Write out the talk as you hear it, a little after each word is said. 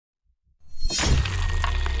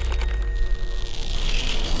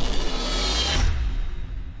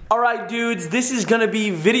Alright dudes, this is gonna be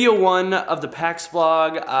video 1 of the PAX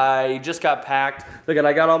vlog. I just got packed. Look at,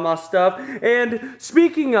 I got all my stuff. And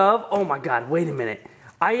speaking of, oh my god, wait a minute.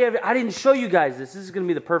 I didn't show you guys this. This is gonna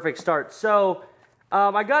be the perfect start. So,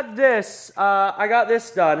 I got this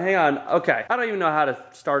done. Hang on, okay. I don't even know how to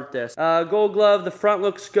start this. Gold Glove, the front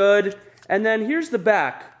looks good. And then here's the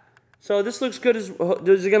back. So this looks good. Is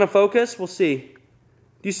it gonna focus? We'll see.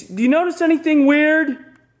 Do you notice anything weird?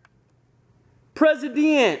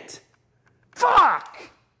 President! Fuck!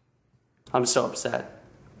 I'm so upset.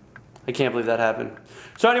 I can't believe that happened.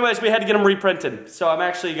 So anyways, we had to get them reprinted. So I'm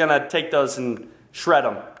actually gonna take those and shred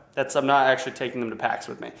them. I'm not actually taking them to PAX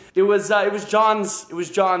with me. It was John's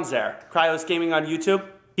there. Cryos Gaming on YouTube.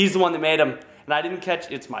 He's the one that made them. And I didn't catch,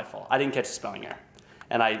 it's my fault. I didn't catch a spelling error.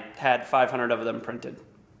 And I had 500 of them printed.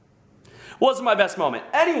 Wasn't my best moment.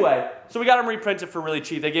 Anyway, so we got them reprinted for really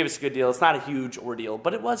cheap. They gave us a good deal. It's not a huge ordeal,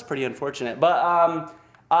 but it was pretty unfortunate. But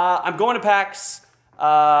I'm going to PAX.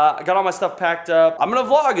 I got all my stuff packed up. I'm gonna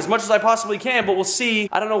vlog as much as I possibly can, but we'll see.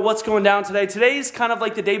 I don't know what's going down today. Today's kind of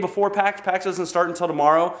like the day before PAX. PAX doesn't start until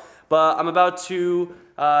tomorrow, but I'm about to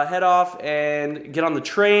head off and get on the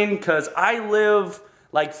train because I live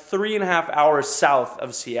like 3.5 hours south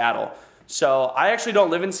of Seattle. So I actually don't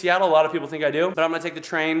live in Seattle. A lot of people think I do, but I'm gonna take the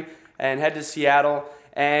train and head to Seattle,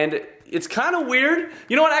 and it's kind of weird.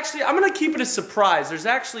 You know what, actually, I'm gonna keep it a surprise. There's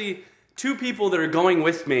actually 2 people that are going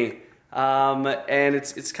with me, and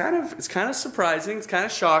it's kind of surprising, it's kind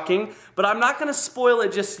of shocking, but I'm not gonna spoil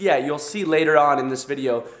it just yet. You'll see later on in this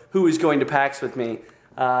video who is going to PAX with me,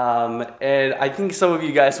 and I think some of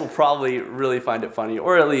you guys will probably really find it funny,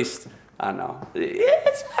 or at least, I don't know. I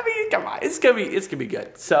mean, come on, it's gonna be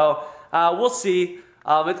good. So, we'll see.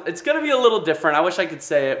 It's gonna be a little different. I wish I could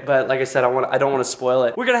say it, but like I said, I don't want to spoil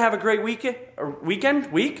it. We're gonna have a great week,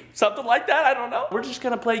 something like that. I don't know. We're just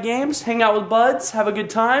gonna play games, hang out with buds, have a good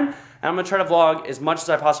time, and I'm gonna try to vlog as much as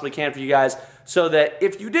I possibly can for you guys, so that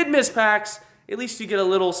if you did miss PAX, at least you get a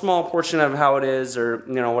little small portion of how it is, or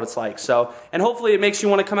you know what it's like. So, and hopefully it makes you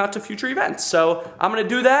want to come out to future events. So I'm gonna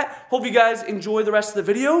do that. Hope you guys enjoy the rest of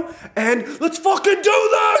the video, and let's fucking do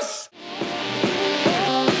this!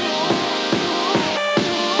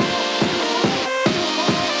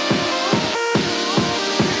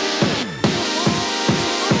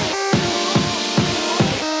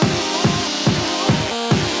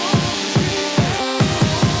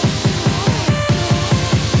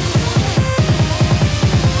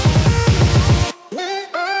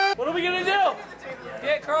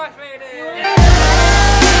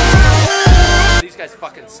 These guys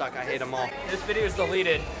fucking suck. I hate them all. This video is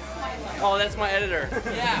deleted. Oh, that's my editor.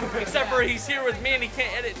 Yeah. Except for he's here with me and he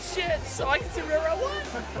can't edit shit, so I can say whatever I want.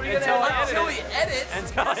 What are you gonna until he edits.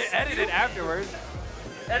 Until I edit it afterwards.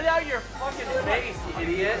 Edit out your fucking face, you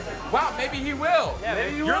idiot. Wow, maybe he will. Yeah,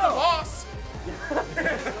 maybe you will. You're the boss.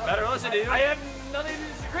 Better listen to you. I have nothing to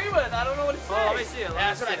disagree with. I don't know what to say. Oh, let me see it.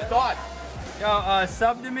 That's what I thought. Yo,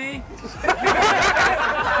 sub to me.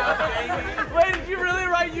 Wait, did you really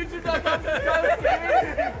write YouTube.com?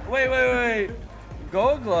 Wait.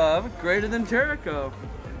 Gold Glove greater than Jericho.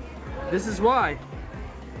 This is why.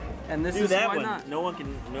 And this is why not. No one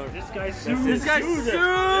can. No, this guy sues. This guy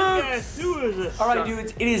sues. All right,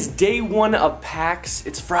 dudes. It is day 1 of PAX.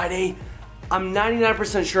 It's Friday. I'm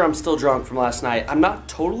 99% sure I'm still drunk from last night. I'm not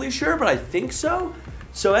totally sure, but I think so.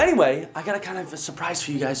 So anyway, I got a kind of a surprise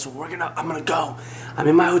for you guys. So I'm gonna go. I'm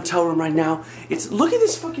in my hotel room right now. Look at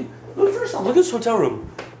this fucking. First off, look at this hotel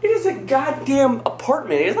room. It is a goddamn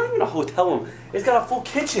apartment. It's not even a hotel room. It's got a full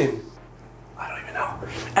kitchen. I don't even know.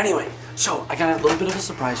 Anyway, so I got a little bit of a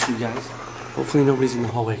surprise for you guys. Hopefully nobody's in the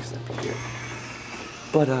hallway because that'd be weird.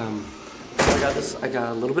 But so I got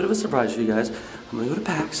a little bit of a surprise for you guys. I'm gonna go to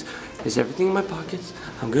PAX. There's everything in my pockets.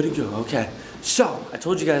 I'm good to go. Okay. So I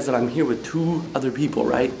told you guys that I'm here with 2 other people,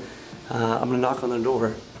 right? I'm gonna knock on their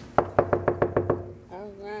door.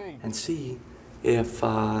 Okay. And see if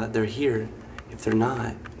they're here. If they're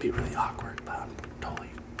not, it'd be really awkward. But I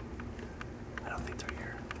don't think they're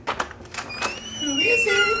here. Who is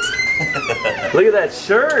it? Look at that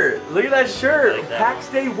shirt. Look at that shirt. Like that. PAX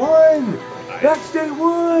Day 1. PAX Day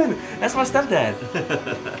 1. That's my stepdad.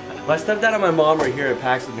 My stepdad and my mom are here at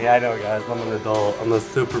PAX with me. I know, guys. I'm an adult. I'm a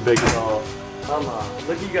super big adult.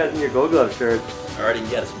 Look at you guys in your Gold Glove shirts. I already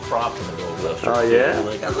got some props in the Gold Glove shirt. Oh yeah?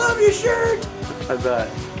 Like, I love your shirt! I bet.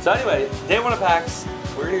 So anyway, day 1 of PAX.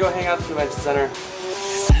 We're gonna go hang out at the convention center.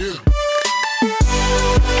 Yeah.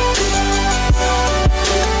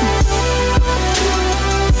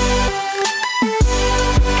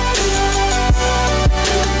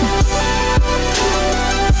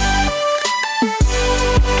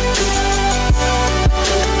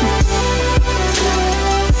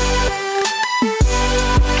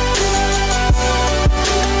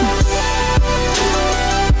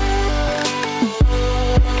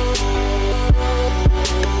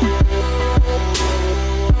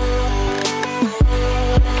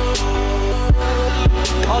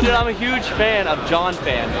 a huge fan of John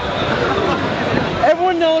Fan.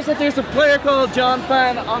 Everyone knows that there's a player called John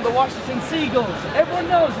Fan on the Washington Seagulls. Everyone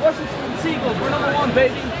knows Washington Seagulls. We're #1,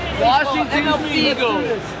 baby. Washington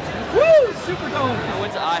Seagulls. Woo! Superdome. I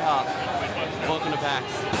went to IHOP. Welcome to PAX.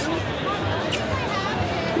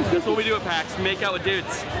 That's what we do at PAX. Make out with dudes.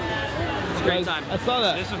 It's a great time. I saw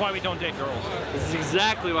that. This is why we don't date girls. This is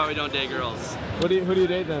exactly why we don't date girls. Who do you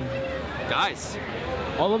date then? Guys.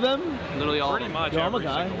 All of them? Literally all Pretty of them. much Yo, I'm a every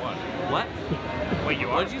guy. single one. What? Wait, you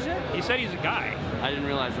are? What did you say? He said he's a guy. I didn't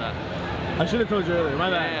realize that. I should have told you earlier. My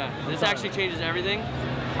bad. Yeah. This actually changes everything.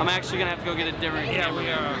 I'm actually gonna have to go get a different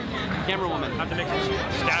camera woman. Have to make some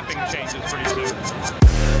staffing changes pretty soon.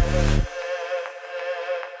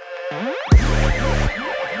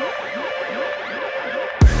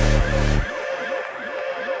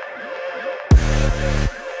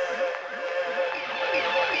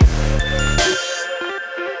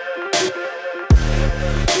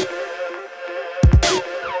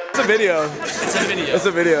 It's a video. It's a video. It's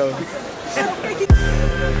a video.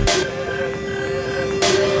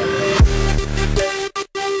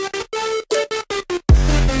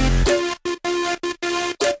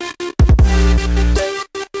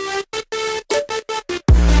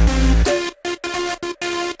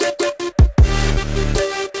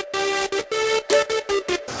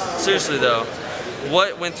 Seriously though,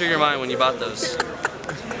 what went through your mind when you bought those?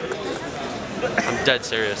 I'm dead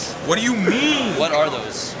serious. What do you mean? What are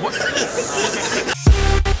those? What?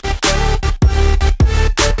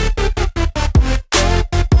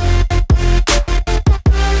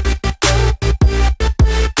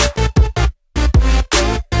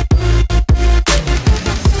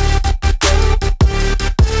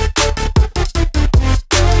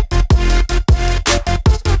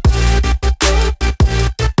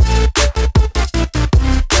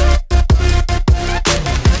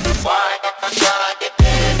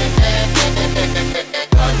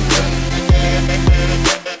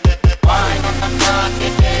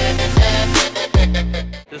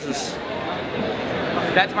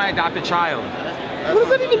 That's my adopted child. What does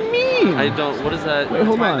that even mean? I don't, what is that? Wait,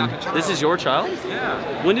 hold on. This is your child?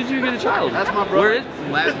 Yeah. When did you get a child? That's my brother.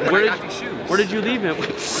 Where did you leave him?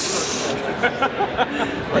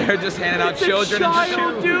 They're just handing out children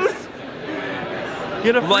and shoes. Dude.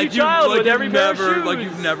 Get a free child with every pair of shoes. Like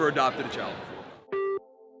you've never adopted a child before.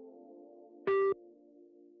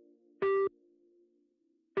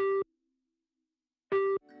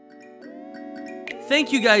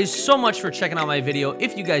 Thank you guys so much for checking out my video.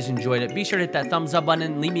 If you guys enjoyed it, be sure to hit that thumbs up button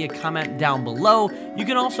and leave me a comment down below. You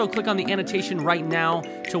can also click on the annotation right now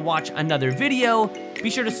to watch another video. Be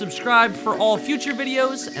sure to subscribe for all future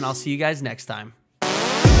videos, and I'll see you guys next time.